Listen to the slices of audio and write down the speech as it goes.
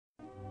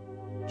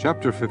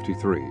Chapter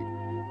 53.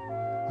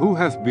 Who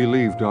hath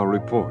believed our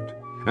report?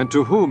 And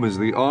to whom is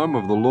the arm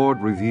of the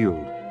Lord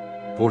revealed?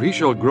 For he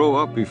shall grow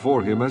up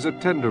before him as a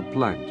tender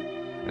plant,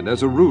 and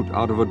as a root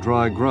out of a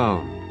dry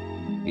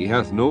ground. He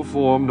hath no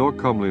form nor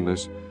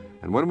comeliness,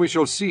 and when we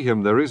shall see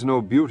him, there is no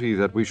beauty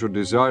that we should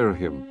desire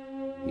him.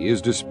 He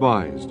is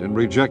despised and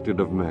rejected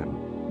of men,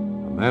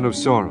 a man of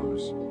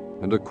sorrows,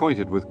 and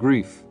acquainted with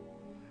grief.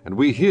 And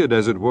we hid,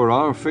 as it were,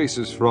 our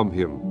faces from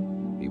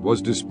him. He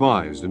was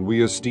despised, and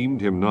we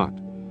esteemed him not.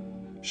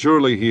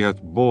 Surely he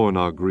hath borne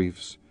our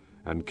griefs,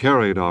 and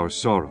carried our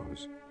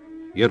sorrows.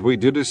 Yet we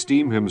did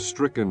esteem him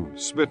stricken,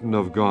 smitten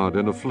of God,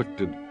 and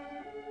afflicted.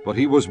 But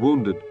he was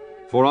wounded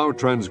for our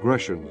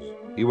transgressions,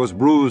 he was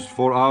bruised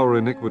for our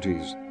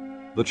iniquities.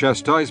 The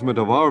chastisement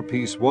of our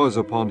peace was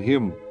upon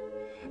him,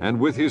 and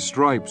with his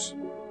stripes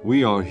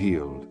we are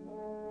healed.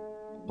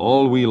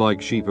 All we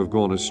like sheep have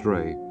gone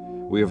astray.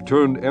 We have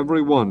turned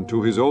every one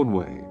to his own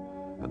way,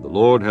 and the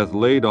Lord hath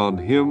laid on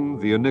him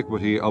the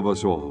iniquity of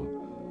us all.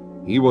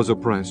 He was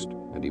oppressed,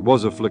 and he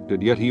was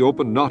afflicted, yet he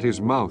opened not his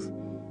mouth.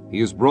 He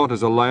is brought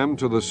as a lamb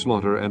to the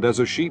slaughter, and as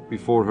a sheep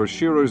before her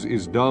shearers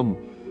is dumb,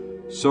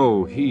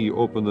 so he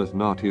openeth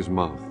not his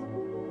mouth.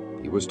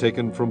 He was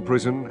taken from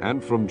prison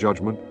and from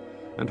judgment,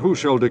 and who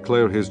shall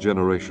declare his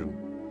generation?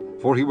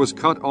 For he was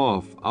cut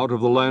off out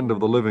of the land of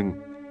the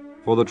living.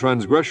 For the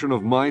transgression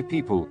of my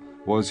people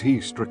was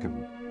he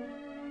stricken.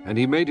 And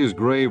he made his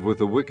grave with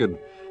the wicked,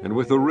 and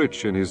with the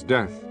rich in his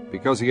death,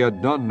 because he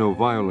had done no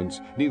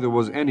violence, neither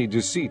was any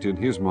deceit in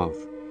his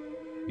mouth.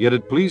 Yet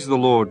it pleased the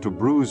Lord to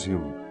bruise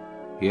him.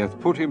 He hath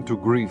put him to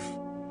grief.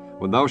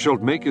 When thou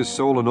shalt make his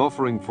soul an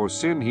offering for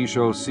sin, he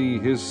shall see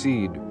his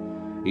seed.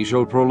 He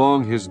shall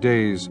prolong his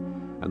days,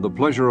 and the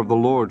pleasure of the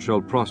Lord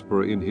shall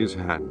prosper in his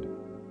hand.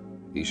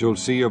 He shall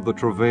see of the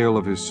travail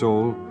of his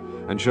soul,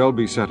 and shall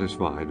be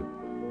satisfied.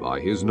 By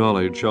his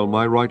knowledge shall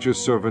my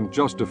righteous servant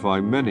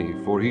justify many,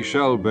 for he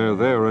shall bear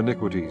their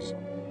iniquities.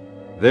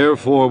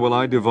 Therefore will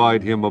I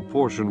divide him a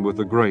portion with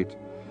the great,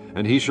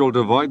 and he shall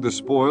divide the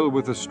spoil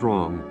with the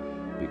strong,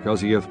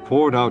 because he hath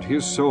poured out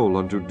his soul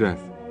unto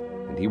death,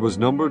 and he was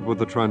numbered with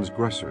the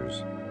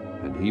transgressors.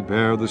 And he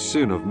bare the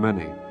sin of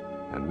many,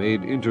 and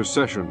made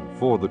intercession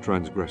for the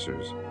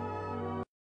transgressors.